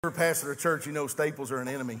You're a pastor of a church, you know staples are an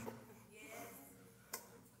enemy.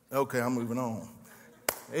 Okay, I'm moving on.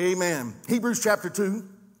 Amen. Hebrews chapter 2,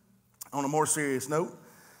 on a more serious note,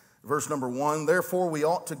 verse number 1. Therefore we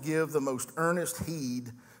ought to give the most earnest heed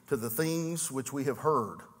to the things which we have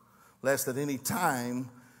heard, lest at any time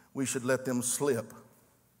we should let them slip.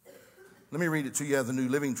 Let me read it to you out of the New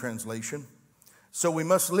Living Translation. So we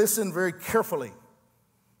must listen very carefully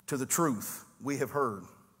to the truth we have heard,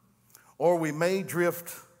 or we may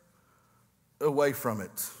drift away from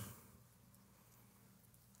it.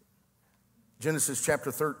 Genesis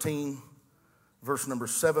chapter 13, verse number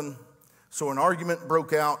 7. So an argument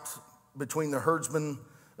broke out between the herdsmen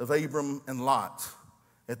of Abram and Lot.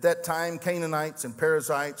 At that time, Canaanites and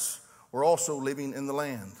Perizzites were also living in the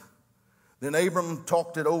land. Then Abram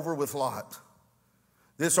talked it over with Lot.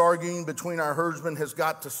 This arguing between our herdsmen has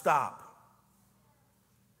got to stop.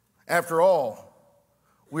 After all,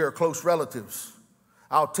 we are close relatives.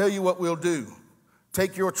 I'll tell you what we'll do.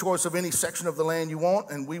 Take your choice of any section of the land you want,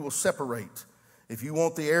 and we will separate. If you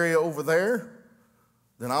want the area over there,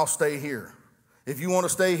 then I'll stay here. If you want to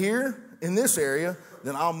stay here in this area,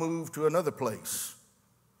 then I'll move to another place.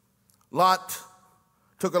 Lot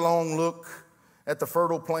took a long look at the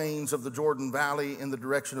fertile plains of the Jordan Valley in the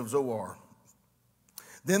direction of Zoar.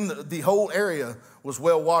 Then the whole area was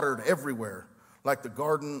well watered everywhere, like the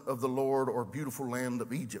garden of the Lord or beautiful land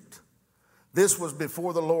of Egypt. This was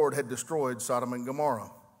before the Lord had destroyed Sodom and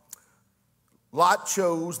Gomorrah. Lot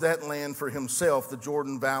chose that land for himself, the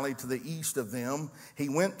Jordan Valley to the east of them. He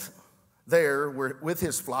went there with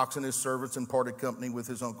his flocks and his servants and parted company with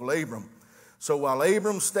his uncle Abram. So while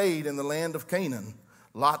Abram stayed in the land of Canaan,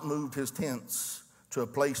 Lot moved his tents to a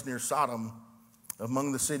place near Sodom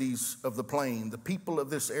among the cities of the plain. The people of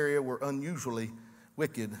this area were unusually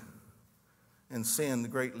wicked and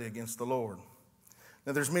sinned greatly against the Lord.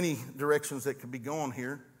 Now, there's many directions that could be gone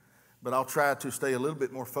here, but I'll try to stay a little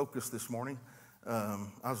bit more focused this morning. I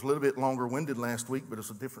was a little bit longer-winded last week, but it's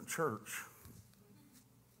a different church.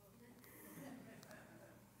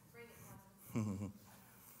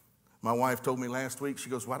 My wife told me last week, she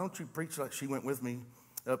goes, why don't you preach like she went with me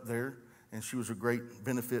up there, and she was a great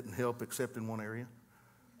benefit and help except in one area.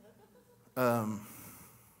 But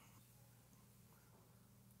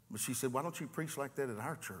she said, why don't you preach like that at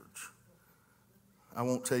our church? I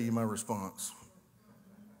won't tell you my response.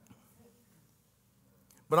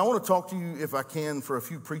 But I want to talk to you, if I can, for a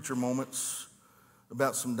few preacher moments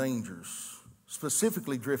about some dangers,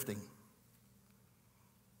 specifically drifting.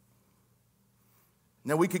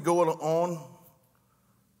 Now, we could go on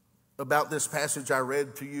about this passage I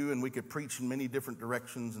read to you, and we could preach in many different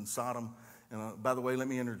directions in Sodom. And by the way, let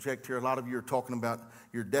me interject here. A lot of you are talking about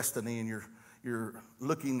your destiny, and you're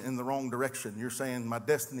looking in the wrong direction. You're saying, my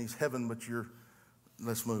destiny's heaven, but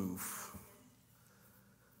let's move.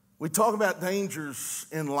 We talk about dangers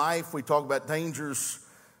in life. We talk about dangers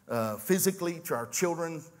physically to our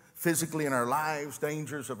children, physically in our lives,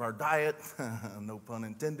 dangers of our diet, no pun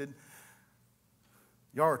intended.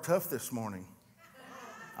 Y'all are tough this morning.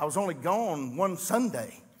 I was only gone one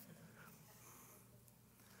Sunday.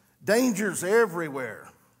 Dangers everywhere.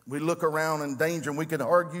 We look around in danger, and we can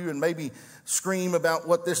argue and maybe scream about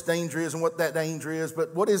what this danger is and what that danger is.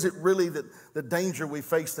 But what is it really that the danger we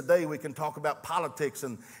face today? We can talk about politics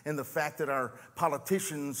and the fact that our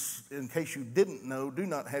politicians, in case you didn't know, do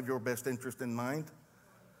not have your best interest in mind.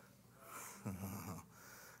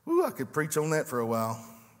 Ooh, I could preach on that for a while.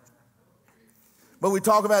 But we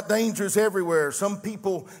talk about dangers everywhere. Some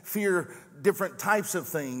people fear different types of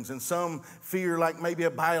things, and some fear like maybe a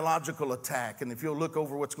biological attack. And if you'll look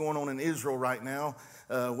over what's going on in Israel right now,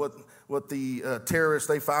 what the terrorists,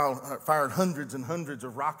 they fired hundreds and hundreds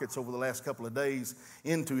of rockets over the last couple of days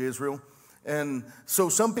into Israel. And so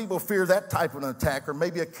some people fear that type of an attack, or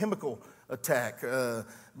maybe a chemical attack.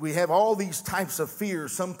 We have all these types of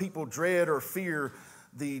fears. Some people dread or fear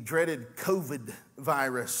the dreaded COVID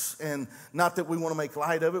virus. And not that we want to make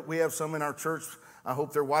light of it. We have some in our church. I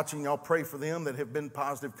hope they're watching. Y'all pray for them that have been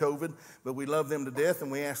positive COVID. But we love them to death,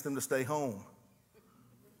 and we ask them to stay home.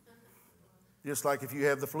 Just like if you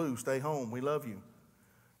have the flu, stay home. We love you.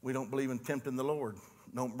 We don't believe in tempting the Lord.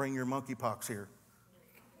 Don't bring your monkeypox here.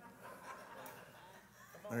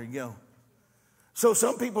 There you go. So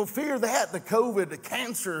some people fear that, the COVID, the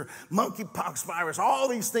cancer, monkeypox virus, all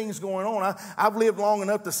these things going on. I've lived long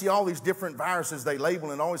enough to see all these different viruses they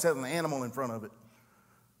label and always have an animal in front of it.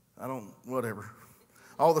 Whatever.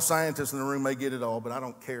 All the scientists in the room may get it all, but I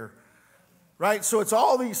don't care. Right? So it's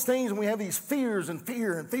all these things, and we have these fears and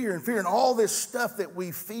fear and fear and fear and all this stuff that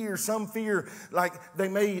we fear. Some fear like they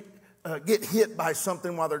may get hit by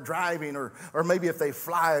something while they're driving, or maybe if they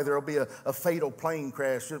fly, there'll be a fatal plane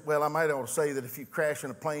crash. Well, I might ought to say that if you crash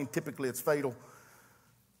in a plane, typically it's fatal.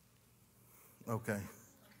 Okay.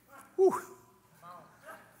 Whew.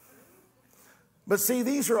 But see,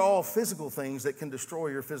 these are all physical things that can destroy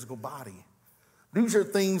your physical body. These are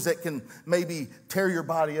things that can maybe tear your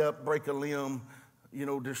body up, break a limb,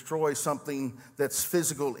 destroy something that's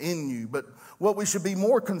physical in you. But what we should be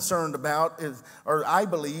more concerned about is, or I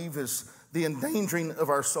believe, is the endangering of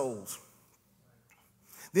our souls.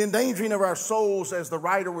 The endangering of our souls, as the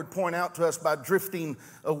writer would point out to us, by drifting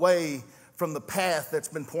away from the path that's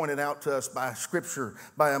been pointed out to us by Scripture,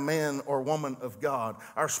 by a man or woman of God.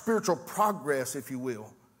 Our spiritual progress, if you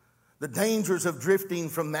will. The dangers of drifting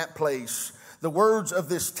from that place. The words of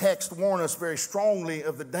this text warn us very strongly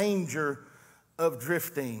of the danger of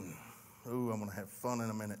drifting. Ooh, I'm going to have fun in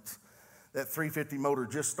a minute. That 350 motor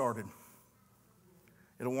just started.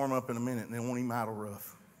 It'll warm up in a minute and it won't even idle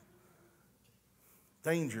rough.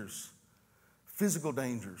 Dangers, physical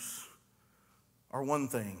dangers are one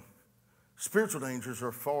thing. Spiritual dangers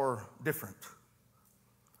are far different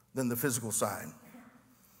than the physical side.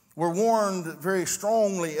 We're warned very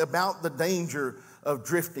strongly about the danger of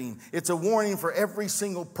drifting. It's a warning for every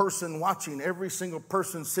single person watching, every single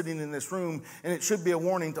person sitting in this room, and it should be a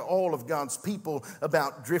warning to all of God's people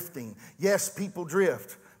about drifting. Yes, people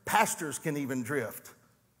drift. Pastors can even drift.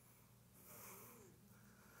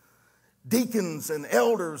 Deacons and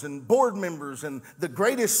elders and board members and the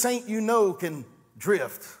greatest saint you know can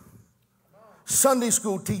drift. Sunday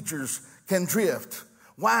school teachers can drift.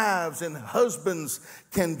 Wives and husbands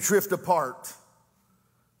can drift apart.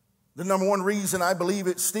 The number one reason I believe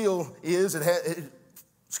it still is, it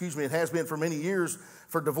has been for many years,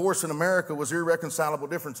 for divorce in America was irreconcilable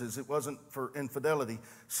differences. It wasn't for infidelity.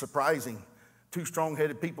 Surprising. Two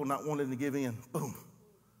strong-headed people not wanting to give in. Boom.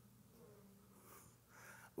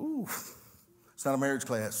 Ooh, it's not a marriage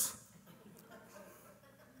class.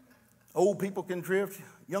 Old people can drift.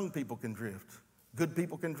 Young people can drift. Good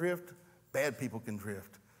people can drift. Bad people can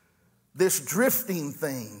drift. This drifting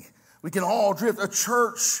thing, we can all drift. A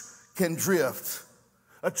church can drift.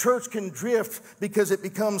 A church can drift because it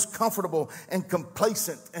becomes comfortable and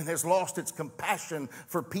complacent and has lost its compassion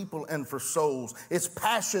for people and for souls. Its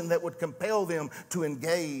passion that would compel them to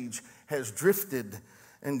engage has drifted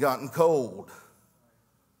and gotten cold.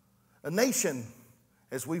 A nation,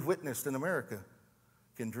 as we've witnessed in America,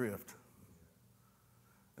 can drift.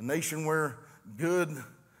 A nation where good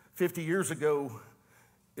 50 years ago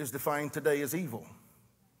is defined today as evil.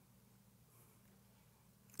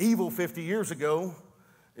 Evil 50 years ago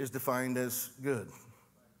is defined as good.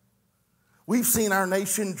 We've seen our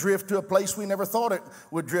nation drift to a place we never thought it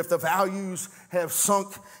would drift. The values have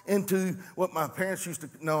sunk into what my parents used to,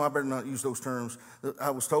 no, I better not use those terms. I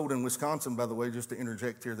was told in Wisconsin, by the way, just to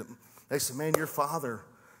interject here, that they said, man, your father,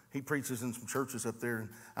 he preaches in some churches up there. And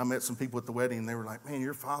I met some people at the wedding, and they were like, man,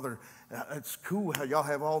 your father, it's cool how y'all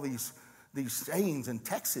have all these sayings in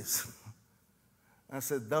Texas. I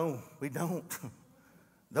said, no, we don't.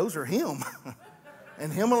 Those are him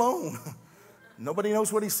and him alone. Nobody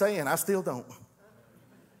knows what he's saying. I still don't.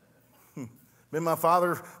 Been my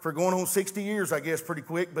father for going on 60 years, I guess, pretty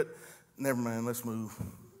quick, but never mind, let's move.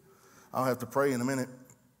 I'll have to pray in a minute.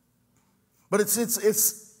 But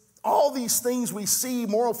it's all these things we see,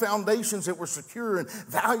 moral foundations that were secure and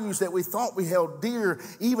values that we thought we held dear,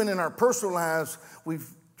 even in our personal lives, we've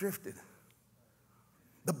drifted.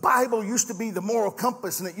 The Bible used to be the moral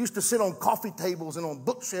compass, and it used to sit on coffee tables and on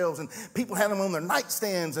bookshelves, and people had them on their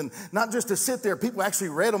nightstands, and not just to sit there, people actually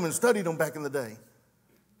read them and studied them back in the day.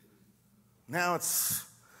 Now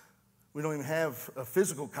we don't even have a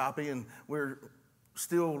physical copy, and we're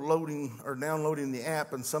still loading or downloading the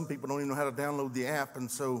app, and some people don't even know how to download the app, and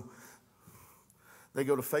so they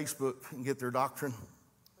go to Facebook and get their doctrine,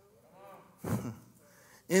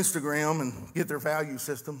 Instagram and get their value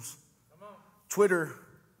systems, Twitter,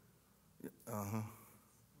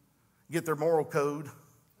 get their moral code.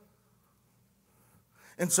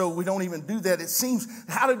 And so we don't even do that. It seems,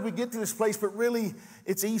 how did we get to this place? But really,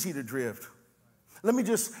 it's easy to drift. Let me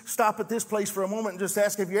just stop at this place for a moment and just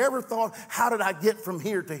ask, have you ever thought, how did I get from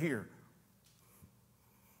here to here?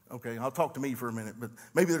 Okay, I'll talk to me for a minute, but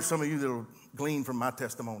maybe there's some of you that will glean from my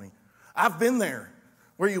testimony. I've been there,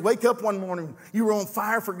 where you wake up one morning, you were on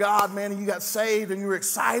fire for God, man, and you got saved and you were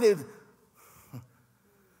excited.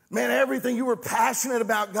 Man, everything, you were passionate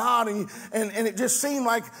about God, and it just seemed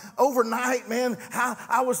like overnight, man, how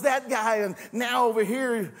I was that guy, and now over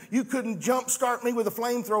here, you couldn't jumpstart me with a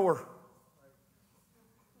flamethrower.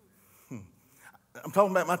 I'm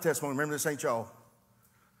talking about my testimony. Remember, this ain't y'all.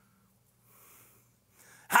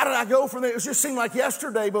 How did I go from there? It just seemed like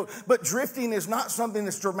yesterday, but drifting is not something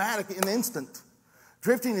that's dramatic and instant.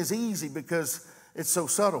 Drifting is easy because it's so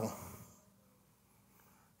subtle.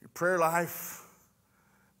 Your prayer life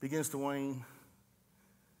begins to wane.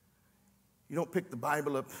 You don't pick the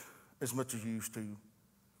Bible up as much as you used to.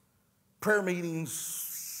 Prayer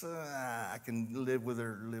meetings, I can live with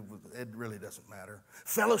or live with. It really doesn't matter.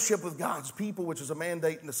 Fellowship with God's people, which is a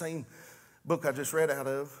mandate in the same book I just read out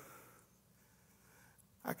of.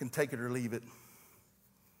 I can take it or leave it.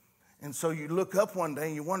 And so you look up one day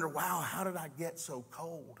and you wonder, wow, how did I get so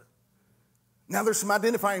cold? Now there's some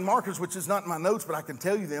identifying markers, which is not in my notes, but I can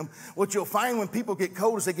tell you them. What you'll find when people get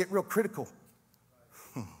cold is they get real critical.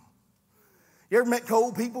 You ever met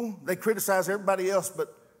cold people? They criticize everybody else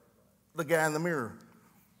but the guy in the mirror.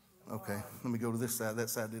 Okay, let me go to this side.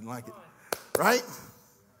 That side didn't like it. Right?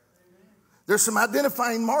 There's some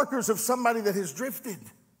identifying markers of somebody that has drifted.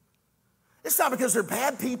 It's not because they're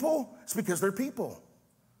bad people. It's because they're people.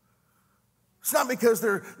 It's not because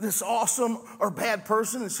they're this awesome or bad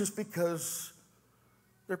person. It's just because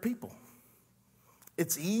they're people.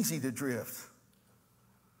 It's easy to drift.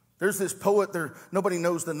 There's this poet there, nobody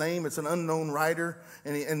knows the name. It's an unknown writer,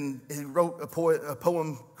 and he wrote a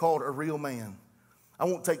poem called A Real Man. I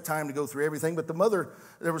won't take time to go through everything, but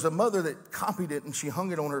there was a mother that copied it, and she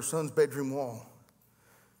hung it on her son's bedroom wall.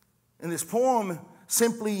 And this poem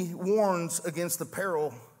simply warns against the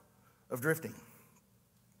peril of drifting.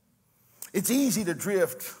 It's easy to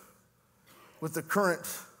drift with the current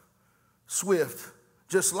swift.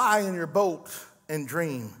 Just lie in your boat and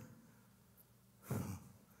dream.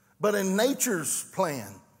 But in nature's plan,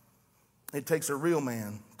 it takes a real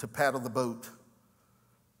man to paddle the boat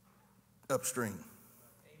upstream.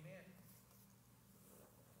 Amen.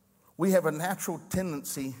 We have a natural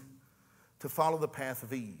tendency to follow the path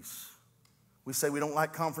of ease. We say we don't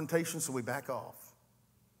like confrontation, so we back off.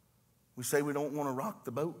 We say we don't want to rock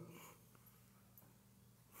the boat,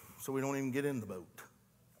 so we don't even get in the boat.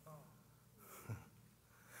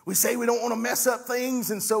 We say we don't want to mess up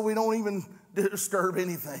things, and so we don't even disturb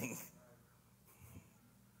anything.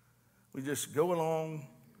 We just go along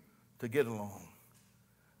to get along.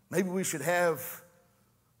 Maybe we should have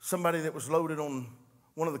somebody that was loaded on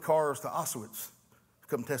one of the cars to Auschwitz to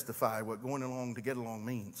come testify what going along to get along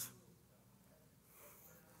means.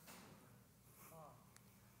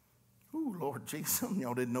 Ooh, Lord Jesus, some of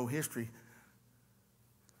y'all didn't know history.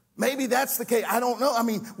 Maybe that's the case. I don't know. I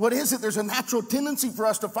mean, what is it? There's a natural tendency for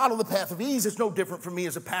us to follow the path of ease. It's no different for me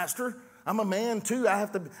as a pastor. I'm a man too.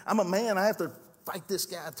 I'm a man. I have to fight this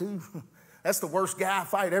guy too. That's the worst guy I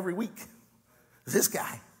fight every week. This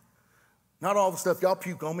guy. Not all the stuff y'all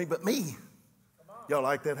puke on me, but me. Y'all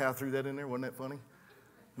like that? How I threw that in there? Wasn't that funny?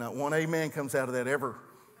 Not one amen comes out of that ever.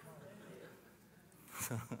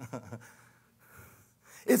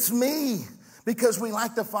 It's me, because we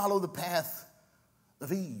like to follow the path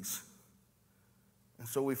of ease. And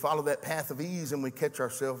so we follow that path of ease and we catch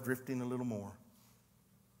ourselves drifting a little more.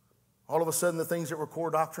 All of a sudden, the things that were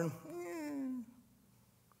core doctrine,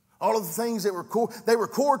 all of the things that were core, they were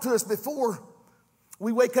core to us before.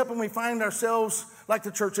 We wake up and we find ourselves like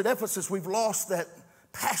the church at Ephesus. We've lost that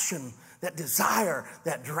passion, that desire,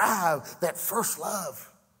 that drive, that first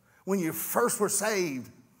love. When you first were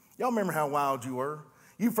saved, y'all remember how wild you were?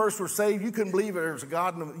 You first were saved, you couldn't believe there was a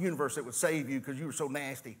God in the universe that would save you because you were so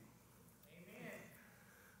nasty. Amen.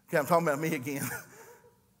 Okay, I'm talking about me again.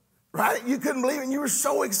 Right? You couldn't believe it, and you were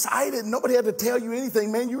so excited. Nobody had to tell you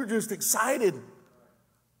anything, man. You were just excited.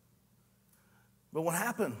 But what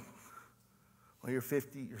happened? Well, you're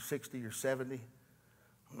 50, you're 60, you're 70.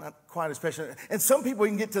 I'm not quite as passionate. And some people,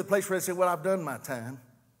 you can get to the place where they say, well, I've done my time.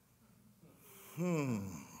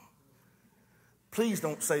 Please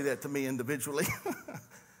don't say that to me individually.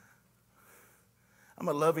 I'm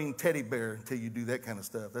a loving teddy bear until you do that kind of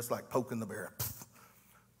stuff. That's like poking the bear.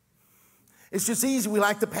 It's just easy. We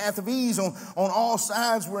like the path of ease. On all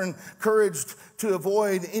sides, we're encouraged to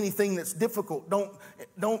avoid anything that's difficult.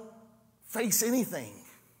 Don't face anything.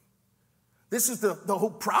 This is the whole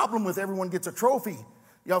problem with everyone gets a trophy.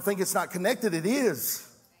 Y'all think it's not connected. It is.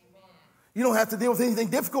 Amen. You don't have to deal with anything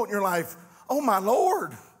difficult in your life. Oh, my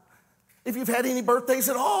Lord. If you've had any birthdays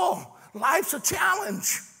at all, life's a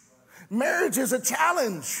challenge. Marriage is a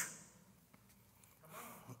challenge.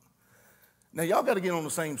 Now, y'all got to get on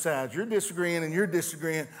the same side. You're disagreeing and you're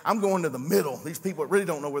disagreeing. I'm going to the middle. These people really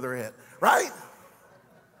don't know where they're at, right?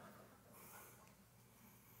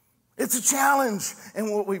 It's a challenge.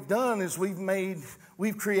 And what we've done is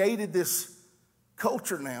we've created this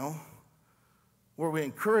culture now where we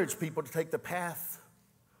encourage people to take the path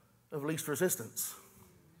of least resistance.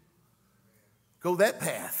 Go that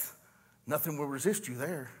path. Nothing will resist you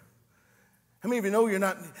there. How many of you know you're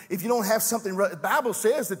not, if you don't have something, the Bible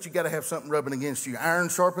says that you got to have something rubbing against you. Iron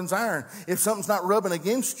sharpens iron. If something's not rubbing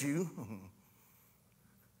against you,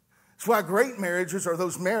 that's why great marriages are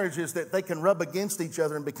those marriages that they can rub against each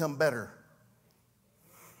other and become better.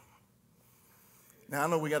 Now, I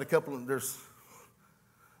know we got a couple, there's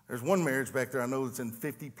one marriage back there I know that's in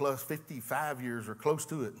 50 plus, 55 years or close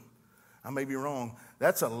to it. I may be wrong.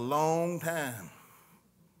 That's a long time.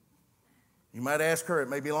 You might ask her, it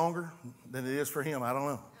may be longer than it is for him. I don't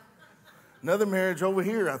know. Another marriage over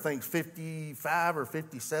here, I think 55 or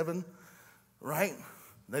 57, right?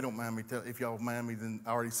 They don't mind me telling. If y'all mind me, then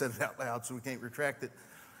I already said it out loud, so we can't retract it.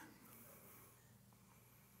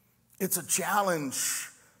 It's a challenge.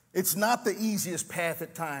 It's not the easiest path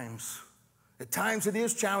at times. At times it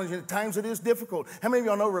is challenging. At times it is difficult. How many of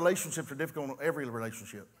y'all know relationships are difficult in every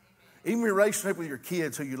relationship? Even your relationship with your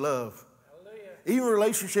kids who you love. Even a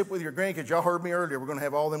relationship with your grandkids. Y'all heard me earlier. We're going to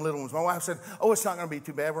have all them little ones. My wife said, oh, it's not going to be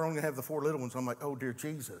too bad. We're only going to have the 4 little ones. I'm like, oh, dear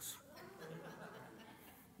Jesus.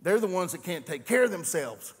 They're the ones that can't take care of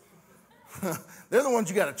themselves. They're the ones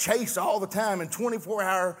you got to chase all the time in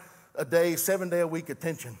 24-hour a day, 7-day a week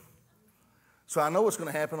attention. So I know what's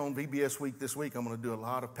going to happen on VBS week this week. I'm going to do a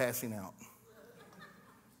lot of passing out.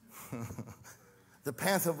 The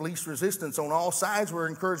path of least resistance on all sides, we're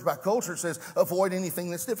encouraged by culture, says avoid anything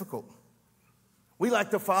that's difficult. We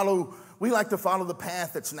like to follow the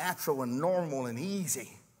path that's natural and normal and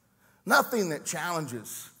easy. Nothing that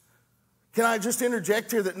challenges. Can I just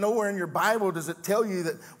interject here that nowhere in your Bible does it tell you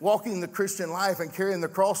that walking the Christian life and carrying the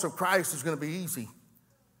cross of Christ is going to be easy.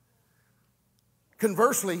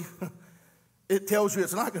 Conversely, it tells you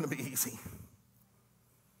it's not going to be easy.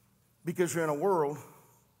 Because you're in a world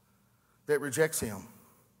that rejects him.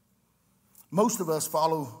 Most of us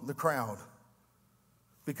follow the crowd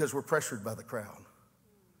because we're pressured by the crowd.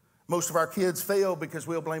 Most of our kids fail because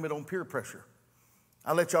we'll blame it on peer pressure.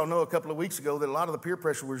 I let y'all know a couple of weeks ago that a lot of the peer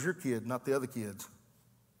pressure was your kid, not the other kids.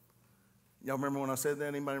 Y'all remember when I said that?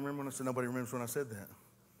 Anybody remember when I said? Nobody remembers when I said that.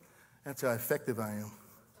 That's how effective I am.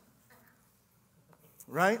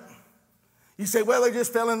 Right? You say, well, they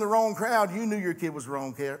just fell in the wrong crowd. You knew your kid was the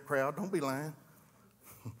wrong crowd. Don't be lying.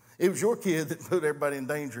 It was your kid that put everybody in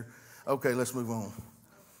danger. Okay, let's move on.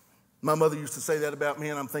 My mother used to say that about me,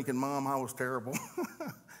 and I'm thinking, Mom, I was terrible.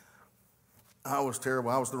 I was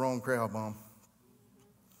terrible. I was the wrong crowd, Mom.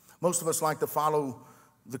 Most of us like to follow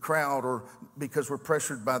the crowd, or because we're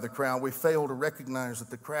pressured by the crowd, we fail to recognize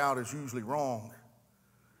that the crowd is usually wrong.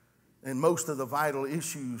 And most of the vital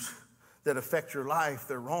issues that affect your life,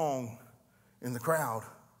 they're wrong in the crowd.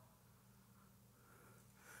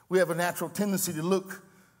 We have a natural tendency to look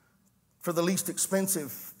for the least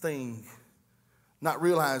expensive thing, not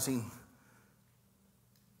realizing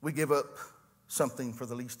we give up something for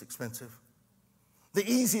the least expensive. The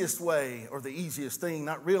easiest way or the easiest thing,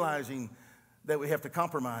 not realizing that we have to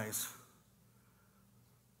compromise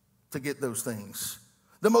to get those things.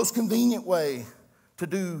 The most convenient way to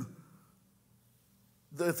do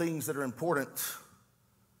the things that are important.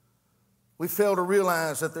 We fail to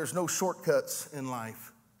realize that there's no shortcuts in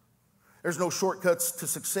life. There's no shortcuts to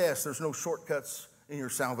success. There's no shortcuts in your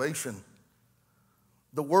salvation.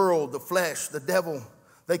 The world, the flesh, the devil,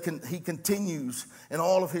 he continues, and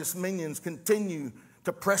all of his minions continue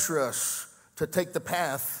to pressure us to take the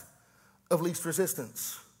path of least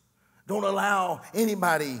resistance. Don't allow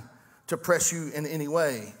anybody to press you in any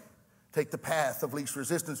way. Take the path of least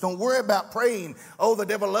resistance. Don't worry about praying. Oh, the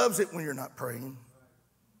devil loves it when you're not praying.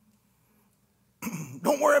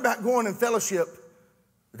 Don't worry about going in fellowship.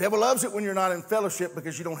 The devil loves it when you're not in fellowship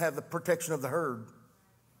because you don't have the protection of the herd.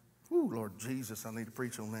 Ooh, Lord Jesus, I need to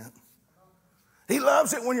preach on that. He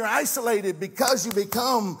loves it when you're isolated because you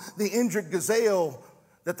become the injured gazelle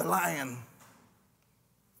that the lion.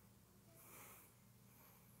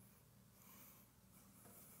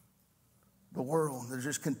 The world, they're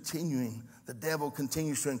just continuing. The devil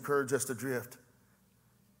continues to encourage us to drift.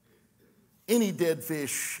 Any dead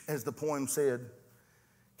fish, as the poem said,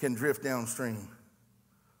 can drift downstream.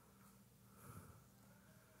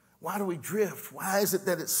 Why do we drift? Why is it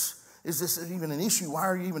that is this even an issue? Why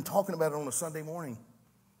are you even talking about it on a Sunday morning?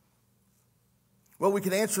 Well, we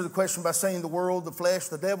can answer the question by saying the world, the flesh,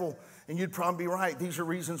 the devil, and you'd probably be right. These are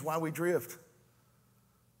reasons why we drift.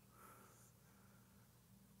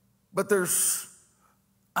 But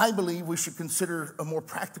I believe we should consider a more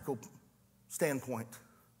practical standpoint.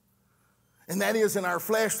 And that is, in our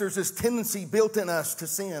flesh, there's this tendency built in us to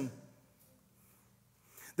sin.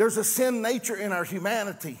 There's a sin nature in our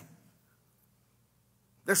humanity.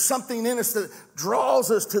 There's something in us that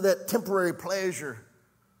draws us to that temporary pleasure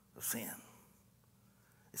of sin.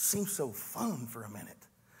 It seems so fun for a minute.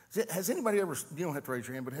 Has anybody ever, you don't have to raise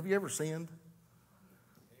your hand, but have you ever sinned?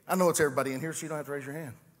 I know it's everybody in here, so you don't have to raise your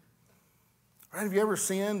hand. Right? Have you ever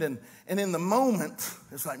sinned? And in the moment,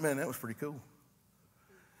 it's like, man, that was pretty cool.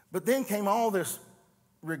 But then came all this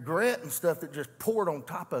regret and stuff that just poured on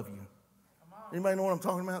top of you. Anybody know what I'm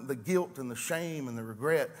talking about? The guilt and the shame and the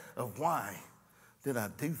regret of why did I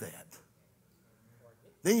do that?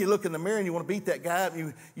 Then you look in the mirror and you want to beat that guy up.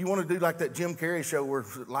 You want to do like that Jim Carrey show where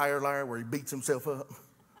Liar, Liar, where he beats himself up.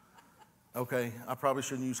 Okay, I probably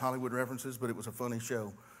shouldn't use Hollywood references, but it was a funny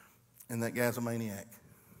show. And that guy's a maniac.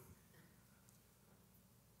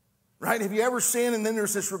 Right? Have you ever sinned and then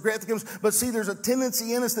there's this regret that comes? But see, there's a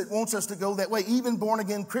tendency in us that wants us to go that way. Even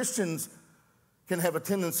born-again Christians can have a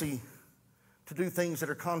tendency to do things that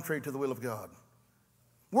are contrary to the will of God.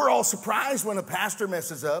 We're all surprised when a pastor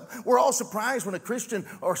messes up. We're all surprised when a Christian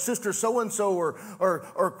or sister so-and-so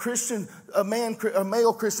or Christian, a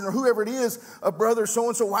male Christian or whoever it is, a brother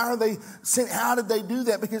so-and-so, why are they sin? How did they do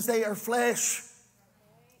that? Because they are flesh.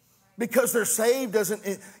 Because they're saved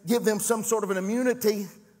doesn't give them some sort of an immunity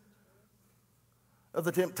of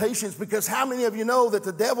the temptations. Because how many of you know that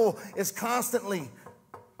the devil is constantly,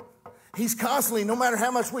 no matter how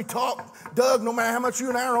much we talk, Doug, no matter how much you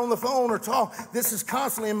and I are on the phone or talk, this is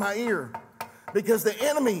constantly in my ear. Because the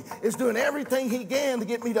enemy is doing everything he can to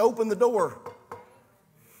get me to open the door.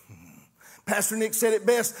 Pastor Nick said it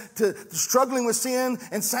best, to struggling with sin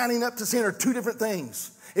and signing up to sin are two different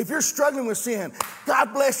things. If you're struggling with sin,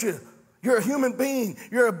 God bless you. You're a human being.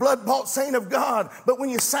 You're a blood-bought saint of God. But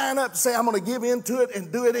when you sign up to say, I'm going to give in to it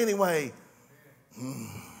and do it anyway,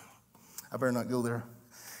 I better not go there.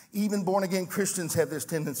 Even born-again Christians have this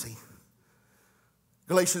tendency.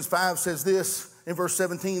 Galatians 5 says this in verse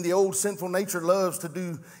 17, the old sinful nature loves to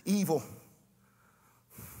do evil,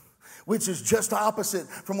 which is just opposite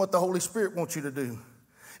from what the Holy Spirit wants you to do.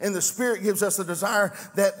 And the Spirit gives us a desire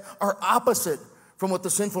that are opposite from what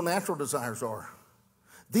the sinful natural desires are.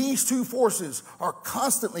 These two forces are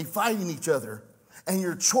constantly fighting each other, and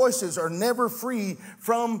your choices are never free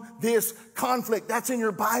from this conflict. That's in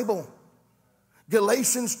your Bible.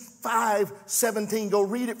 Galatians 5:17. Go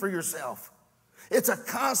read it for yourself. It's a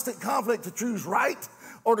constant conflict to choose right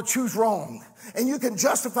or to choose wrong. And you can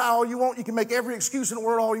justify all you want. You can make every excuse in the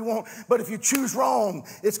world all you want. But if you choose wrong,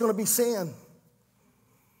 it's going to be sin.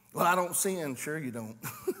 Well, I don't sin. Sure you don't.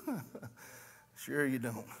 Sure you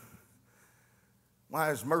don't.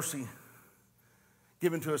 Why is mercy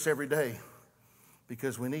given to us every day?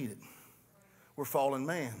 Because we need it. We're fallen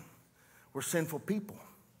man. We're sinful people.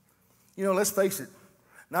 You know, let's face it.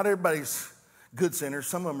 Not everybody's good sinners.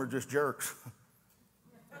 Some of them are just jerks.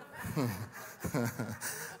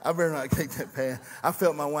 I better not take that path. I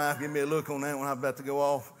felt my wife give me a look on that when I was about to go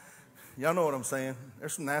off. Y'all know what I'm saying.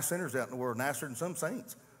 There's some nice sinners out in the world, nicer than some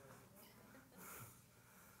saints.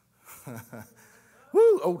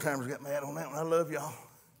 Woo, old timers got mad on that one. I love y'all.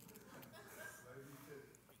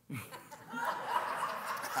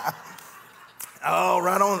 Oh,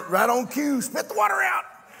 right on cue. Spit the water out.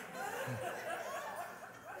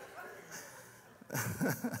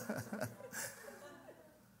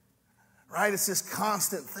 Right? It's this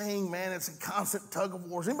constant thing, man. It's a constant tug of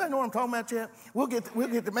war. Does anybody know what I'm talking about yet? We'll get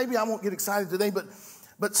to maybe I won't get excited today,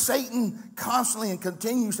 but Satan constantly and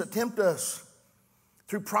continues to tempt us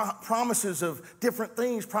through promises of different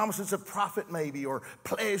things, promises of profit maybe, or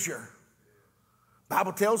pleasure.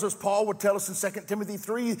 Bible tells us, Paul would tell us in 2 Timothy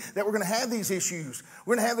 3 that we're going to have these issues.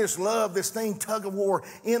 We're going to have this love, this thing, tug of war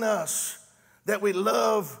in us, that we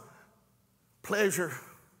love pleasure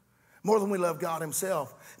more than we love God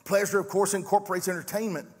himself. Pleasure, of course, incorporates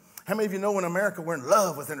entertainment. How many of you know in America we're in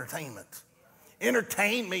love with entertainment?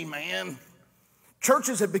 Entertain me, man.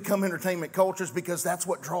 Churches have become entertainment cultures because that's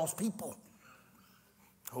what draws people.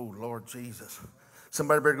 Oh, Lord Jesus.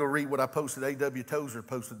 Somebody better go read what I posted. A.W. Tozer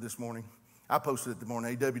posted this morning. I posted it this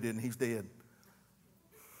morning. A.W. didn't. He's dead.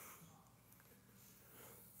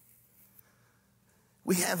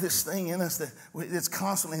 We have this thing in us that it's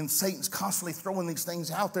constantly, and Satan's constantly throwing these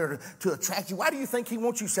things out there to attract you. Why do you think he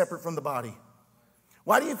wants you separate from the body?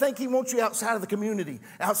 Why do you think he wants you outside of the community,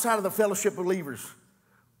 outside of the fellowship of believers?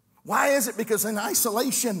 Why is it? Because in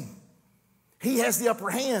isolation, he has the upper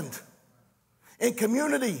hand. In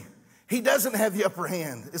community, he doesn't have the upper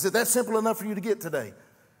hand. Is it that simple enough for you to get today?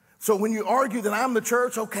 So when you argue that I'm the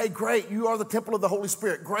church, okay, great. You are the temple of the Holy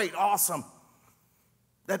Spirit. Great, awesome.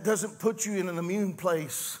 That doesn't put you in an immune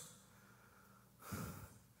place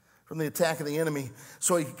from the attack of the enemy.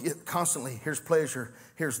 So you get constantly, here's pleasure,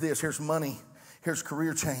 here's this, here's money, here's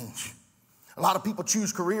career change. A lot of people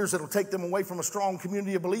choose careers that'll take them away from a strong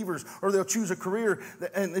community of believers, or they'll choose a career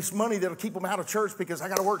and it's money that'll keep them out of church because I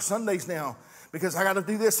got to work Sundays now, because I got to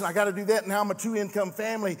do this and I got to do that. And now I'm a two-income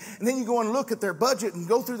family. And then you go and look at their budget and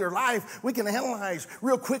go through their life. We can analyze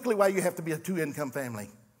real quickly why you have to be a two-income family.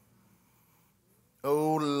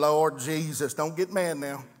 Oh, Lord Jesus, don't get mad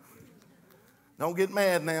now. Don't get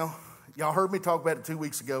mad now. Y'all heard me talk about it 2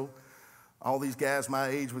 weeks ago. All these guys my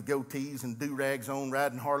age with goatees and do-rags on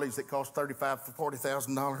riding Harleys that cost $35,000 to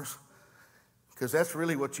 $40,000. Because that's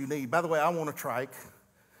really what you need. By the way, I want a trike,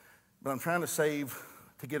 but I'm trying to save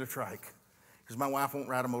to get a trike because my wife won't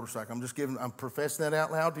ride a motorcycle. I'm professing that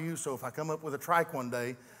out loud to you, so if I come up with a trike one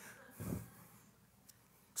day,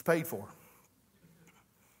 it's paid for.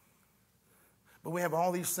 But we have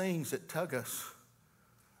all these things that tug us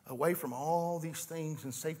away from all these things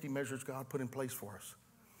and safety measures God put in place for us.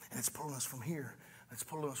 And it's pulling us from here. It's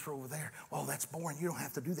pulling us from over there. Oh, that's boring. You don't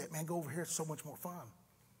have to do that, man. Go over here. It's so much more fun.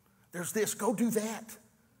 There's this. Go do that.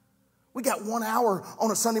 We got 1 hour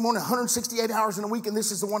on a Sunday morning, 168 hours in a week, and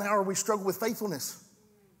this is the 1 hour we struggle with faithfulness.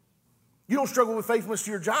 You don't struggle with faithfulness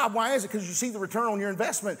to your job. Why is it? Because you see the return on your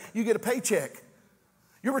investment. You get a paycheck.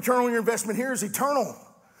 Your return on your investment here is eternal.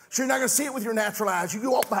 So you're not going to see it with your natural eyes.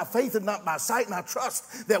 You walk by faith and not by sight. And I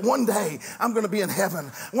trust that one day I'm going to be in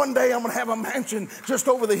heaven. One day I'm going to have a mansion just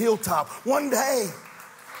over the hilltop. One day.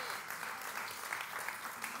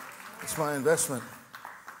 It's my investment.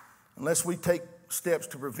 Unless we take steps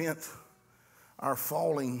to prevent our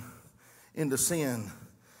falling into sin,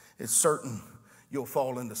 it's certain you'll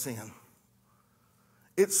fall into sin.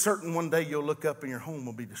 It's certain one day you'll look up and your home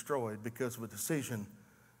will be destroyed because of a decision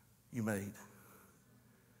you made.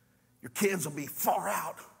 Your kids will be far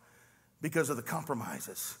out because of the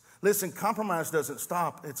compromises. Listen, compromise doesn't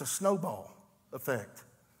stop. It's a snowball effect.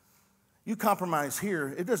 You compromise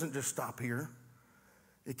here, it doesn't just stop here.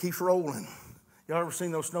 It keeps rolling. Y'all ever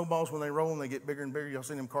seen those snowballs when they roll and they get bigger and bigger? Y'all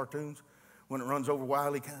seen them cartoons? When it runs over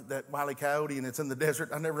that Wile E. Coyote and it's in the desert.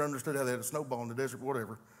 I never understood how they had a snowball in the desert,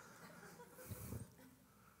 whatever.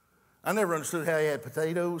 I never understood how he had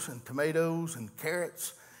potatoes and tomatoes and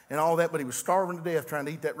carrots and all that, but he was starving to death trying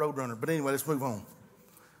to eat that Roadrunner. But anyway, let's move on.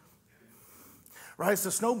 Right, it's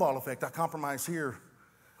the snowball effect. I compromise here.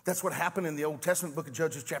 That's what happened in the Old Testament book of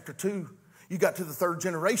Judges chapter 2. You got to the third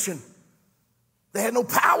generation. They had no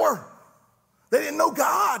power. They didn't know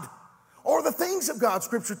God or the things of God,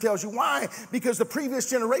 Scripture tells you. Why? Because the previous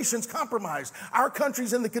generations compromised. Our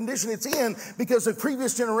country's in the condition it's in because the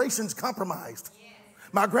previous generations compromised.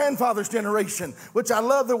 My grandfather's generation, which I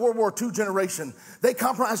love the World War II generation, they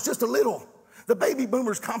compromised just a little. The baby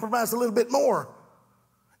boomers compromised a little bit more.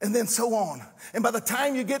 And then so on. And by the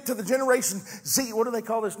time you get to the generation Z, what do they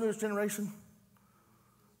call this newest generation?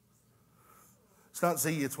 It's not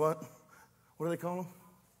Z, it's what? What do they call them?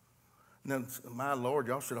 No, my Lord,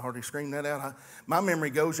 y'all should have already screamed that out. My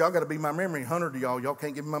memory goes, y'all got to be my memory. 100 of y'all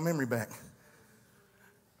can't give me my memory back.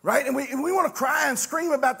 Right? And we want to cry and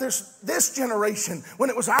scream about this generation when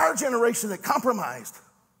it was our generation that compromised.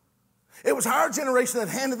 It was our generation that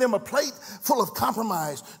handed them a plate full of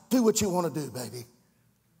compromise. Do what you want to do, baby.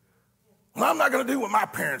 Well, I'm not going to do what my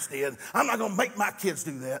parents did. I'm not going to make my kids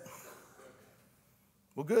do that.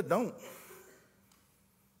 Well, good, don't.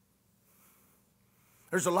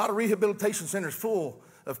 There's a lot of rehabilitation centers full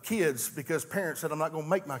of kids because parents said, I'm not going to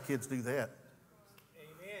make my kids do that.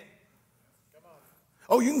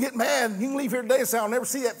 Oh, you can get mad. You can leave here today and say, I'll never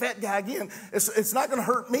see that fat guy again. It's not going to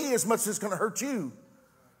hurt me as much as it's going to hurt you.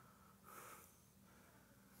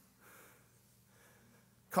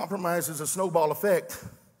 Compromise is a snowball effect.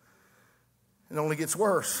 It only gets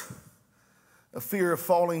worse. A fear of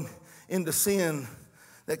falling into sin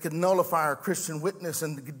that could nullify our Christian witness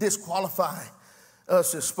and disqualify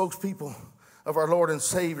us as spokespeople of our Lord and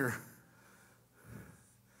Savior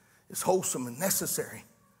is wholesome and necessary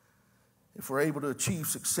if we're able to achieve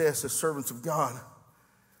success as servants of God.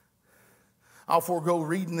 I'll forego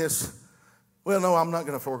reading this. Well, no, I'm not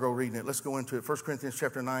going to forego reading it. Let's go into it. 1 Corinthians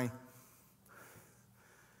chapter 9.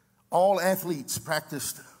 All athletes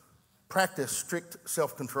practice strict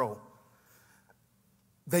self-control.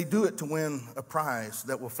 They do it to win a prize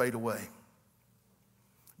that will fade away.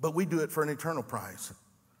 But we do it for an eternal prize.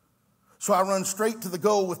 So I run straight to the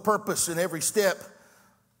goal with purpose in every step.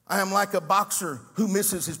 I am like a boxer who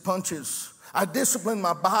misses his punches. I discipline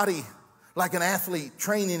my body like an athlete,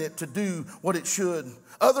 training it to do what it should.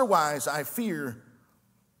 Otherwise, I fear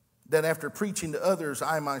that after preaching to others,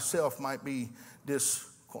 I myself might be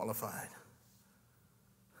disqualified.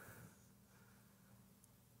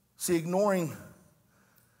 See, ignoring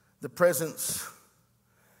the presence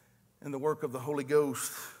and the work of the Holy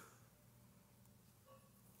Ghost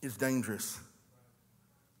is dangerous.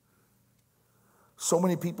 So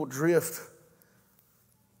many people drift.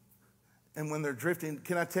 And when they're drifting,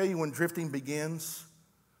 can I tell you, when drifting begins,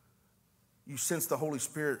 you sense the Holy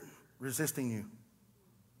Spirit resisting you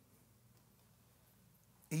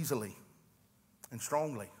easily and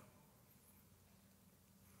strongly.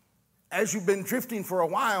 As you've been drifting for a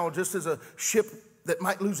while, just as a ship that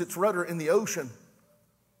might lose its rudder in the ocean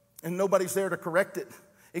and nobody's there to correct it,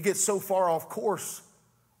 it gets so far off course.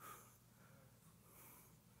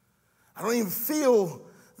 I don't even feel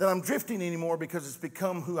that I'm drifting anymore because it's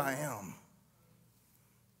become who I am.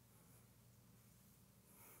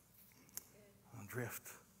 I drift.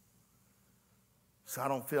 So I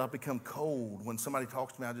don't feel I become cold. When somebody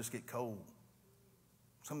talks to me, I just get cold.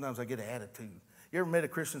 Sometimes I get an attitude. You ever met a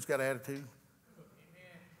Christian that's got an attitude?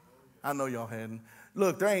 I know y'all hadn't.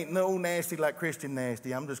 Look, there ain't no nasty like Christian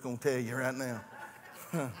nasty. I'm just going to tell you right now.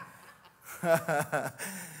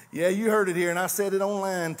 Yeah, you heard it here, and I said it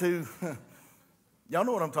online too. Y'all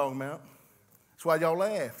know what I'm talking about. That's why y'all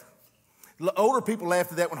laugh. Older people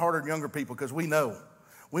laugh at that one harder than younger people because we know.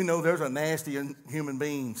 We know there's a nasty in human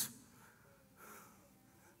beings.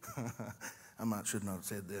 Should not have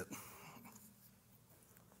said that.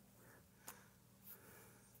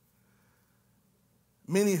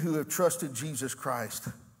 Many who have trusted Jesus Christ,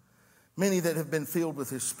 many that have been filled with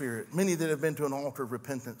His Spirit, many that have been to an altar of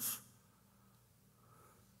repentance,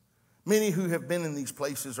 many who have been in these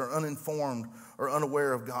places are uninformed or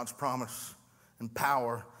unaware of God's promise and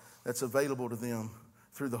power that's available to them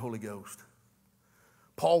through the Holy Ghost.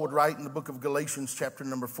 Paul would write in the book of Galatians chapter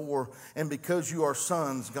number 4, and because you are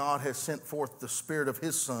sons, God has sent forth the Spirit of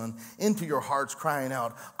His Son into your hearts, crying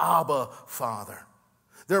out, Abba, Father.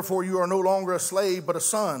 Therefore you are no longer a slave, but a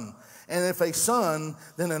son. And if a son,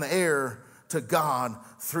 then an heir to God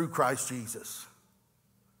through Christ Jesus.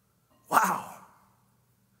 Wow.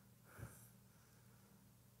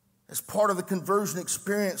 As part of the conversion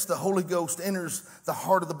experience, the Holy Ghost enters the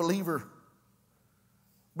heart of the believer.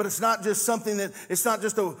 But it's not just it's not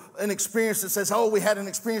just an experience that says, oh, we had an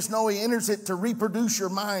experience. No, He enters it to reproduce your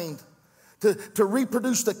mind, to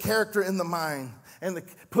reproduce the character in the mind, and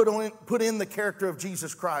put in the character of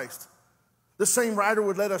Jesus Christ. The same writer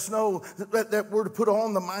would let us know that we're to put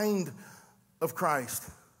on the mind of Christ.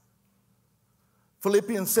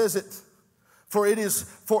 Philippians says it, for it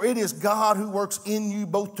is God who works in you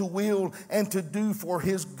both to will and to do for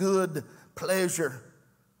His good pleasure.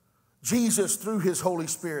 Jesus, through His Holy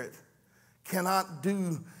Spirit, cannot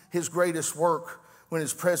do His greatest work when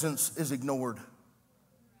His presence is ignored.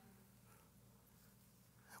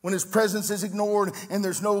 When His presence is ignored and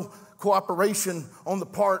there's no cooperation on the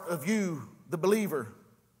part of you, the believer,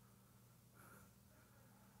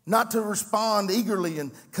 not to respond eagerly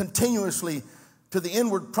and continuously to the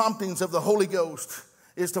inward promptings of the Holy Ghost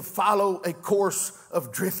is to follow a course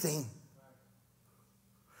of drifting.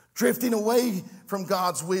 Drifting away from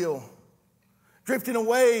God's will. Drifting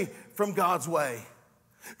away from God's way.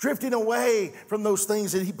 Drifting away from those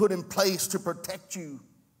things that He put in place to protect you.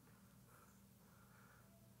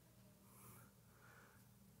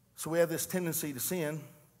 So we have this tendency to sin.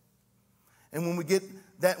 And when we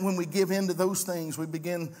give in to those things, we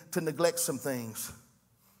begin to neglect some things.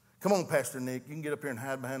 Come on, Pastor Nick, you can get up here and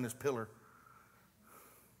hide behind this pillar.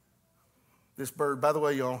 This bird, by the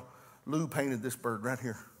way, y'all, Lou painted this bird right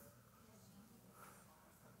here.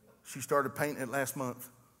 She started painting it last month.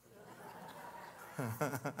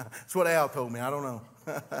 That's what Al told me. I don't know.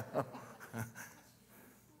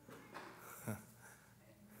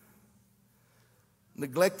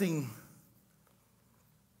 Neglecting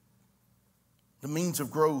the means of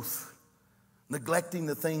growth, neglecting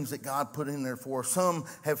the things that God put in there for. Some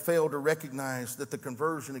have failed to recognize that the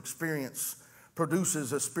conversion experience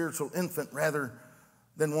produces a spiritual infant rather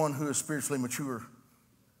than one who is spiritually mature.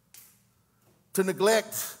 To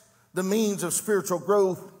neglect the means of spiritual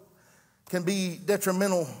growth can be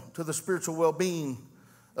detrimental to the spiritual well-being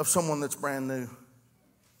of someone that's brand new.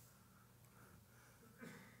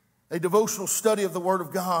 A devotional study of the Word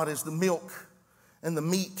of God is the milk and the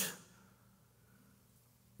meat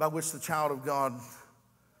by which the child of God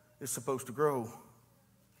is supposed to grow.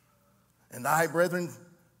 And I, brethren,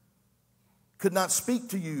 could not speak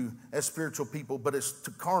to you as spiritual people, but as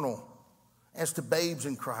to carnal, as to babes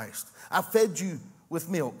in Christ. I fed you with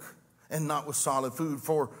milk and not with solid food,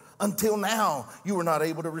 for until now you were not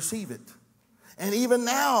able to receive it. And even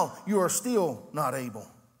now you are still not able.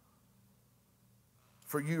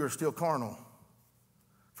 For you are still carnal.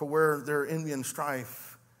 For where there are envy and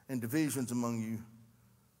strife and divisions among you.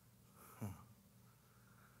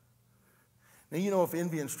 Now, you know, if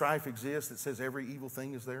envy and strife exist, it says every evil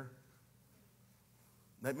thing is there.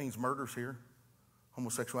 That means murder's here,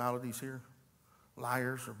 homosexuality's here,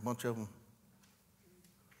 liars, a bunch of them.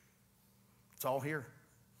 It's all here.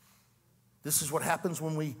 This is what happens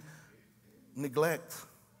when we neglect.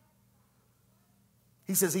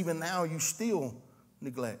 He says, even now you still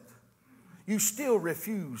neglect. You still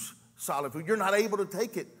refuse solid food. You're not able to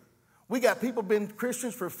take it. We got people been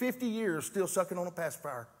Christians for 50 years still sucking on a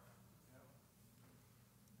pacifier.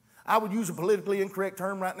 I would use a politically incorrect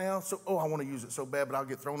term right now. I want to use it so bad, but I'll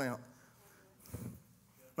get thrown out.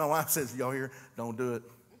 My wife says, y'all hear? Don't do it.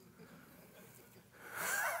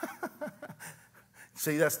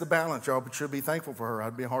 See, that's the balance, y'all, but should be thankful for her.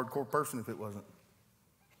 I'd be a hardcore person if it wasn't.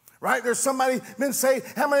 Right? There's somebody been say,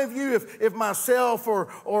 how many of you, if myself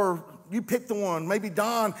or you pick the one, maybe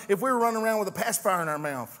Don, if we were running around with a pacifier in our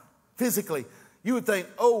mouth, physically, you would think,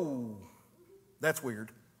 oh, that's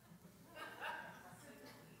weird.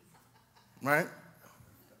 Right?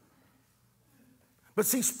 But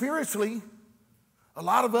see, spiritually, a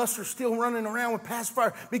lot of us are still running around with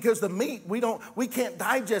pacifier because the meat, we can't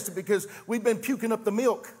digest it because we've been puking up the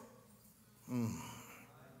milk.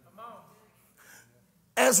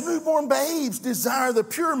 As newborn babes, desire the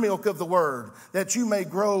pure milk of the word, that you may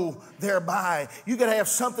grow thereby. You got to have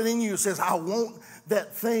something in you that says, I want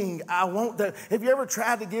that thing. I want that. Have you ever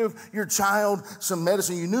tried to give your child some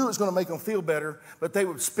medicine? You knew it was going to make them feel better, but they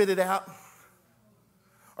would spit it out.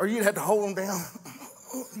 Or you'd have to hold them down.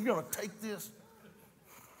 You're going to take this?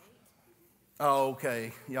 Oh,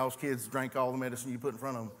 okay. Y'all's kids drank all the medicine you put in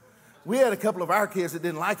front of them. We had a couple of our kids that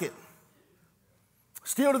didn't like it.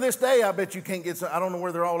 Still to this day, I bet you can't get some. I don't know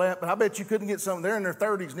where they're all at, but I bet you couldn't get some. They're in their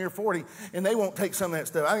 30s, near 40, and they won't take some of that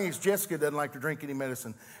stuff. I think it's Jessica doesn't like to drink any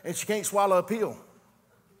medicine, and she can't swallow a pill.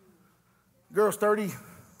 Girl's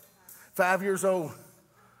 35 years old,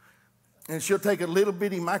 and she'll take a little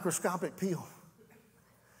bitty microscopic pill,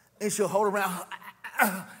 and she'll hold it around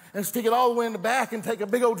and stick it all the way in the back and take a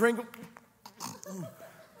big old drink.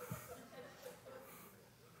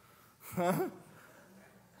 Huh?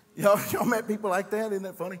 Y'all met people like that? Isn't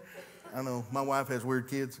that funny? I know, my wife has weird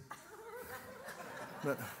kids.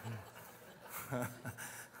 But,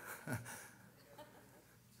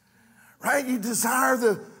 right? You desire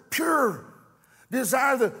the pure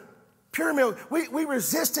milk. We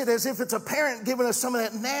resist it as if it's a parent giving us some of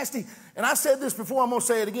that nasty. And I said this before, I'm going to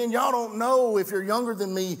say it again. Y'all don't know, if you're younger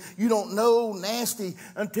than me, you don't know nasty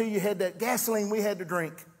until you had that gasoline we had to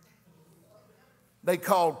drink. They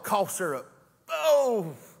called cough syrup.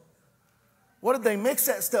 Oh! What did they mix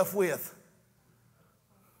that stuff with?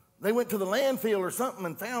 They went to the landfill or something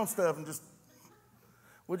and found stuff and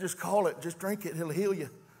we'll just call it, just drink it, it'll heal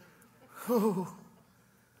you. Oh,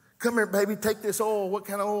 come here, baby, take this oil. What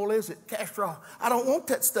kind of oil is it? Castor oil. I don't want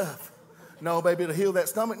that stuff. No, baby, it'll heal that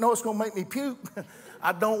stomach. No, it's going to make me puke.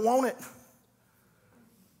 I don't want it.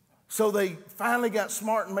 So they finally got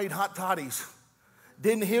smart and made hot toddies.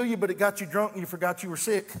 Didn't heal you, but it got you drunk and you forgot you were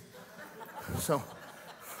sick. So...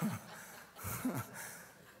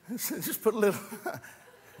 just put a little.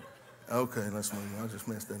 Okay, let's move. I just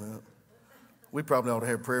messed that up. We probably ought to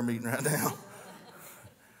have a prayer meeting right now.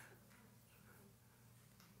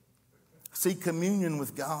 See, communion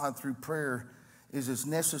with God through prayer is as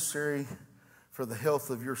necessary for the health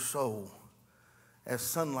of your soul as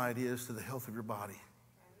sunlight is to the health of your body.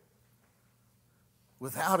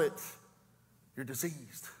 Without it, you're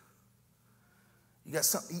diseased. You got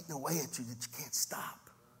something eating away at you that you can't stop.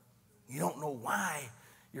 You don't know why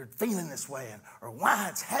you're feeling this way or why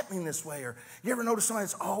it's happening this way. Or you ever notice somebody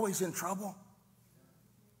that's always in trouble?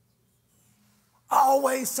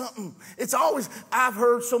 Always something. It's always, I've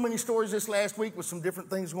heard so many stories this last week with some different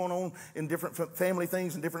things going on in different family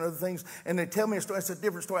things and different other things. And they tell me a story. It's a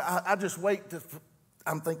different story. I just wait.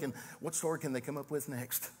 I'm thinking, what story can they come up with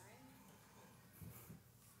next?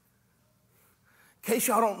 In case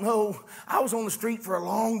y'all don't know, I was on the street for a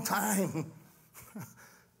long time.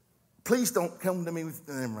 Please don't come to me with,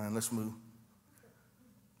 never mind, let's move.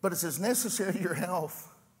 But it's as necessary to your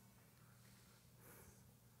health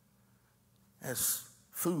as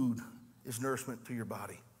food is nourishment to your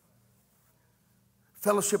body.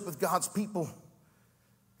 Fellowship with God's people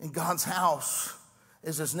in God's house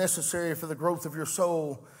is as necessary for the growth of your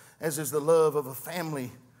soul as is the love of a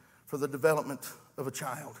family for the development of a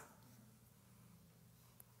child.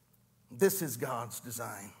 This is God's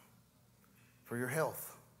design for your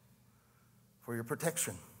health, for your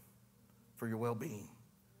protection, for your well-being.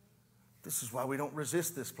 This is why we don't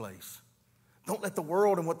resist this place. Don't let the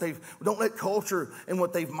world and don't let culture and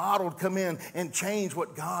what they've modeled come in and change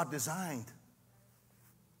what God designed.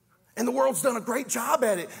 And the world's done a great job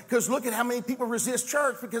at it, because look at how many people resist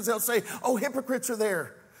church because they'll say, oh, hypocrites are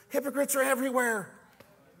there. Hypocrites are everywhere.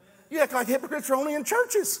 You act like hypocrites are only in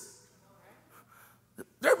churches.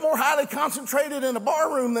 They're more highly concentrated in a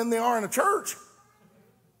bar room than they are in a church.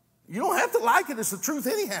 You don't have to like it. It's the truth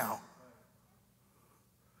anyhow.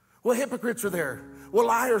 Well, hypocrites are there. Well,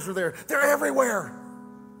 liars are there. They're everywhere.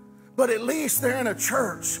 But at least they're in a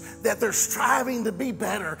church that they're striving to be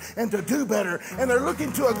better and to do better. And they're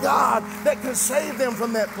looking to a God that can save them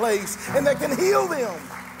from that place and that can heal them.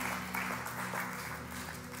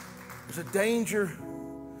 There's a danger.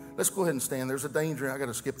 Let's go ahead and stand. There's a danger. I got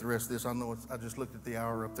to skip the rest of this. I know I just looked at the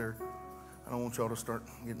hour up there. I don't want y'all to start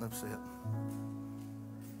getting upset.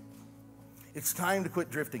 It's time to quit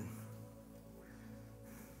drifting.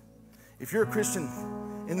 If you're a Christian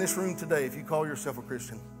in this room today, if you call yourself a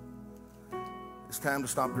Christian, it's time to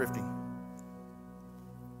stop drifting.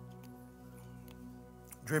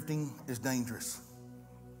 Drifting is dangerous.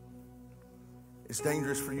 It's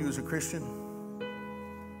dangerous for you as a Christian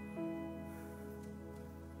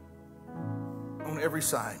on every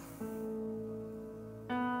side.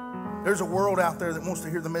 There's a world out there that wants to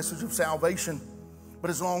hear the message of salvation, but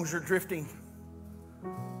as long as you're drifting,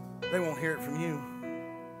 they won't hear it from you.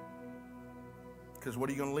 Because what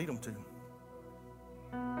are you going to lead them to?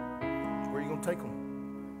 Where are you going to take them?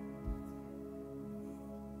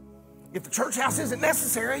 If the church house isn't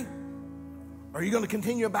necessary, are you going to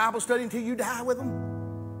continue a Bible study until you die with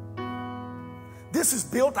them? This is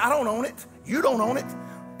built. I don't own it. You don't own it.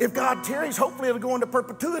 If God tarries, hopefully it'll go into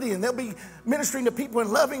perpetuity and they'll be ministering to people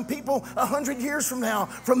and loving people 100 years from now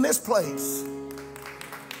from this place.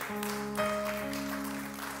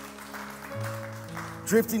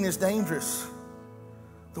 Drifting is dangerous.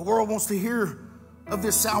 The world wants to hear of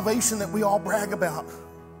this salvation that we all brag about.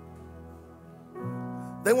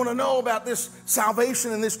 They want to know about this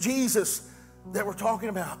salvation and this Jesus that we're talking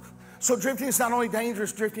about. So drifting is not only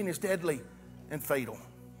dangerous, drifting is deadly and fatal,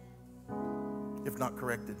 if not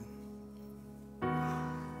corrected.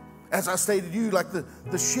 As I stated to you, like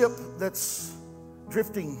the ship that's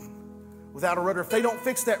drifting without a rudder, if they don't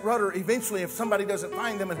fix that rudder, eventually if somebody doesn't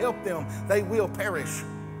find them and help them, they will perish.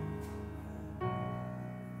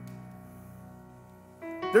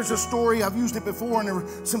 There's a story, I've used it before, and there were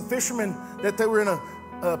some fishermen that they were in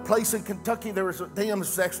a place in Kentucky. There was a dam,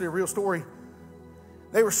 this is actually a real story.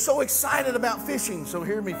 They were so excited about fishing. So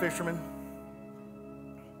hear me, fishermen.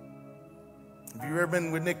 If you've ever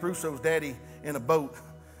been with Nick Russo's daddy in a boat,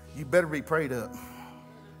 you better be prayed up.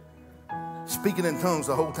 Speaking in tongues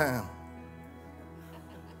the whole time.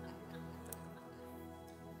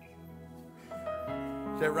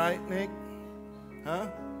 Is that right, Nick? Huh?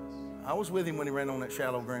 I was with him when he ran on that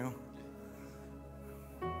shallow ground,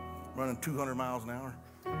 running 200 miles an hour.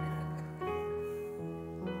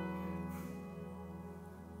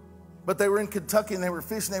 But they were in Kentucky and they were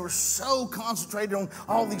fishing. They were so concentrated on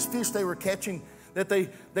all these fish they were catching that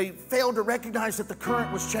they failed to recognize that the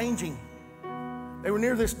current was changing. They were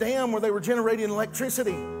near this dam where they were generating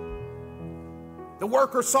electricity. The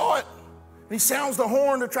worker saw it, and he sounds the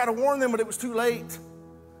horn to try to warn them, but it was too late.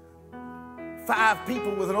 5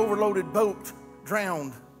 people with an overloaded boat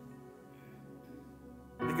drowned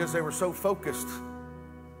because they were so focused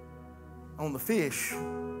on the fish,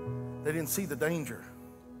 they didn't see the danger.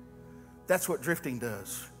 That's what drifting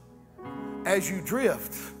does. As you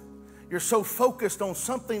drift, you're so focused on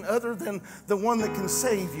something other than the one that can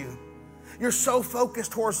save you. You're so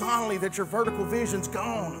focused horizontally that your vertical vision's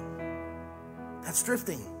gone. That's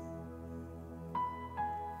drifting.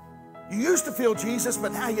 You used to feel Jesus,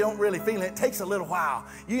 but now you don't really feel it. It takes a little while.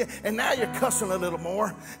 And now you're cussing a little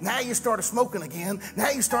more. Now you started smoking again. Now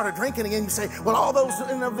you started drinking again. You say, well, all those in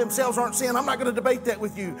and of themselves aren't sin. I'm not going to debate that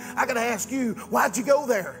with you. I got to ask you, why'd you go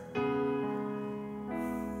there?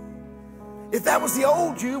 If that was the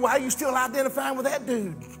old you, why are you still identifying with that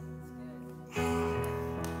dude?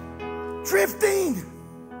 Drifting.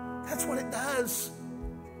 That's what it does.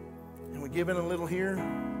 And we give in a little here.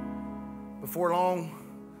 Before long,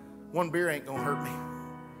 one beer ain't going to hurt me.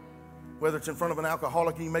 Whether it's in front of an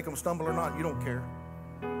alcoholic and you make them stumble or not, you don't care.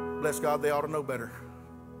 Bless God, they ought to know better.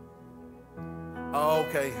 Oh,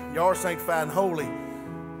 okay, y'all are sanctified and holy.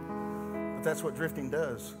 But that's what drifting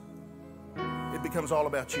does. It becomes all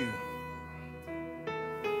about you.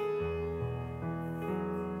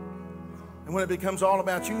 And when it becomes all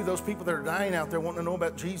about you, those people that are dying out there wanting to know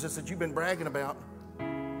about Jesus that you've been bragging about,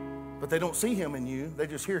 but they don't see him in you, they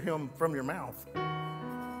just hear him from your mouth.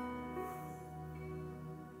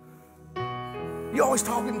 You're always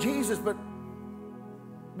talking Jesus, but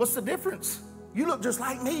what's the difference? You look just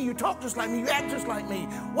like me. You talk just like me. You act just like me.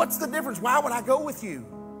 What's the difference? Why would I go with you?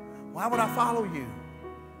 Why would I follow you?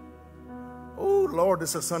 Oh, Lord, this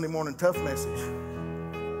is a Sunday morning tough message.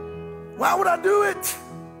 Why would I do it?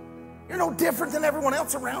 You're no different than everyone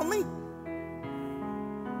else around me.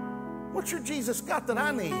 What's your Jesus got that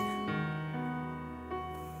I need?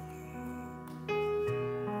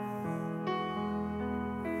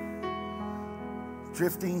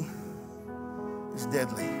 Drifting is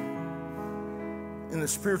deadly. In the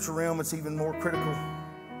spiritual realm, it's even more critical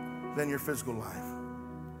than your physical life.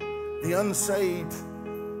 The unsaved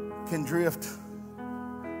can drift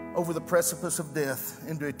over the precipice of death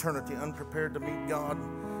into eternity, unprepared to meet God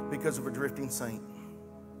because of a drifting saint.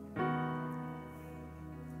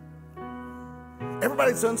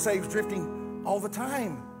 Everybody that's unsaved is drifting all the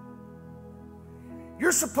time.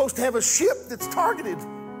 You're supposed to have a ship that's targeted,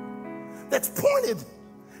 that's pointed,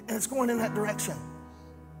 and it's going in that direction.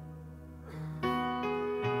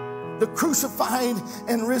 The crucified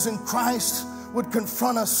and risen Christ would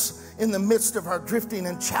confront us in the midst of our drifting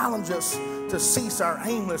and challenge us to cease our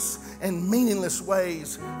aimless and meaningless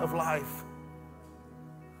ways of life.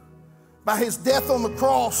 By his death on the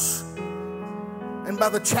cross and by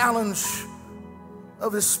the challenge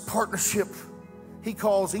of this partnership, he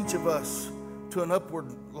calls each of us to an upward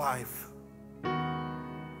life.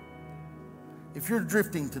 If you're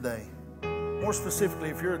drifting today, more specifically,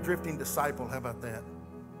 if you're a drifting disciple, how about that?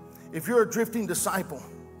 If you're a drifting disciple,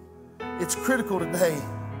 it's critical today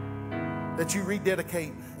that you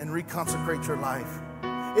rededicate and reconsecrate your life.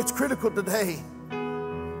 It's critical today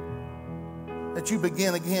that you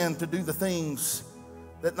begin again to do the things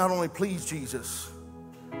that not only please Jesus,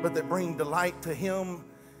 but that bring delight to him.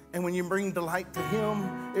 And when you bring delight to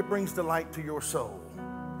him, it brings delight to your soul.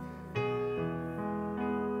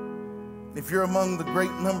 If you're among the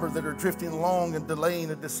great number that are drifting along and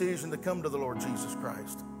delaying a decision to come to the Lord Jesus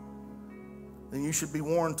Christ, then you should be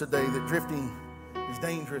warned today that drifting is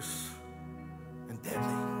dangerous and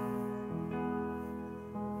deadly.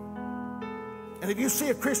 And if you see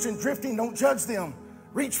a Christian drifting, don't judge them.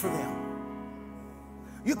 Reach for them.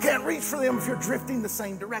 You can't reach for them if you're drifting the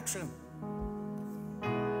same direction.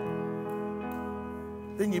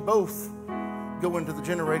 Then you both go into the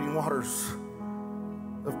generating waters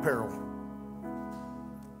of peril.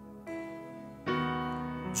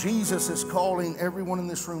 Jesus is calling everyone in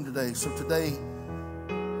this room today. So today,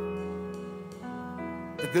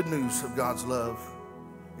 the good news of God's love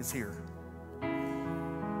is here.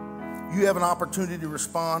 You have an opportunity to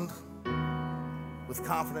respond with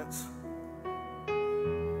confidence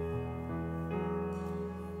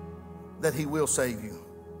that he will save you,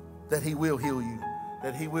 that he will heal you,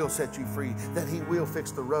 that he will set you free, that he will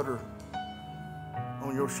fix the rudder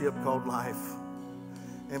on your ship called life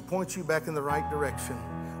and point you back in the right direction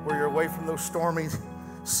where you're away from those stormy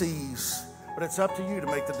seas. But it's up to you to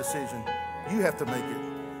make the decision. You have to make it.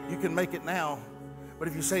 You can make it now, but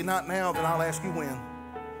if you say not now, then I'll ask you when.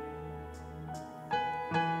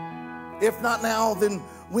 If not now, then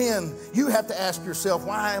when? You have to ask yourself,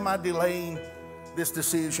 why am I delaying this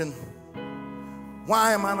decision?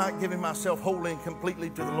 Why am I not giving myself wholly and completely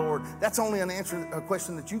to the Lord? That's only a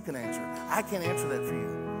question that you can answer. I can't answer that for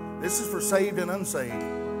you. This is for saved and unsaved.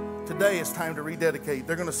 Today it's time to rededicate.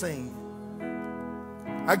 They're going to sing.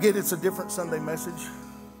 I get it's a different Sunday message,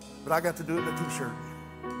 but I got to do it in a t-shirt.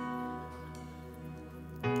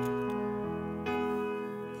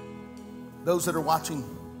 Those that are watching,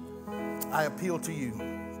 I appeal to you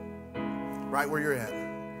right where you're at.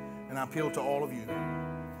 And I appeal to all of you.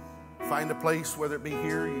 Find a place, whether it be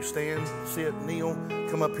here, you stand, sit, kneel,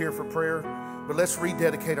 come up here for prayer. But let's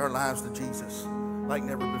rededicate our lives to Jesus like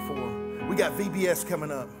never before. We got VBS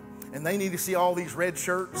coming up. And they need to see all these red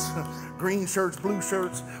shirts, green shirts, blue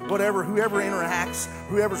shirts, whatever, whoever interacts,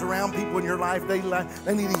 whoever's around people in your life, they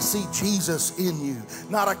need to see Jesus in you.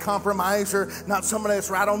 Not a compromiser, not somebody that's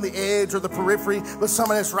right on the edge or the periphery, but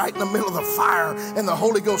somebody that's right in the middle of the fire and the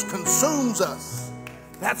Holy Ghost consumes us.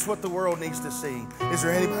 That's what the world needs to see. Is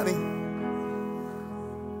there anybody?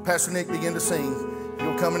 Pastor Nick, begin to sing.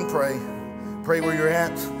 You'll come and pray. Pray where you're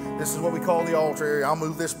at. This is what we call the altar area. I'll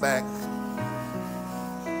move this back.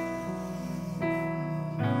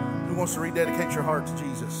 Who wants to rededicate your heart to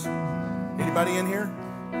Jesus? Anybody in here?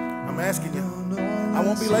 I'm asking you. I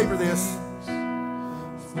won't belabor this.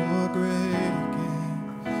 For great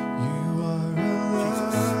gain, you are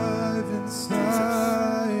alive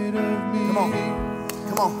inside of me. Come on.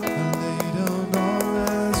 Come on.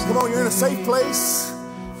 Come on, you're in a safe place.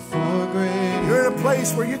 You're in a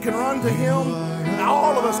place where you can run to him. And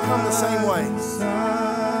all of us come the same way.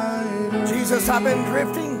 Jesus, I've been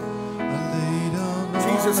drifting.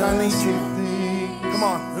 Jesus, I need you. Come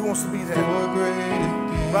on, who wants to be there?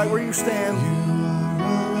 Right where you stand.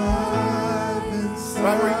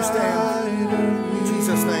 Right where you stand. In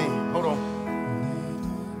Jesus' name. Hold on.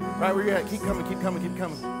 Right where you're at. Keep coming, keep coming, keep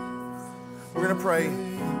coming. We're going to pray.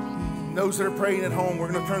 Those that are praying at home,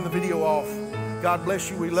 we're going to turn the video off. God bless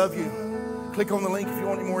you. We love you. Click on the link if you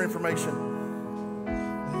want any more information.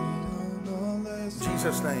 In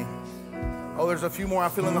Jesus' name. Oh, there's a few more. I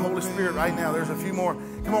feel in the Holy Spirit right now. There's a few more.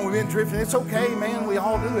 Come on, we've been drifting. It's okay, man. We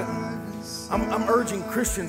all do it. I'm urging Christians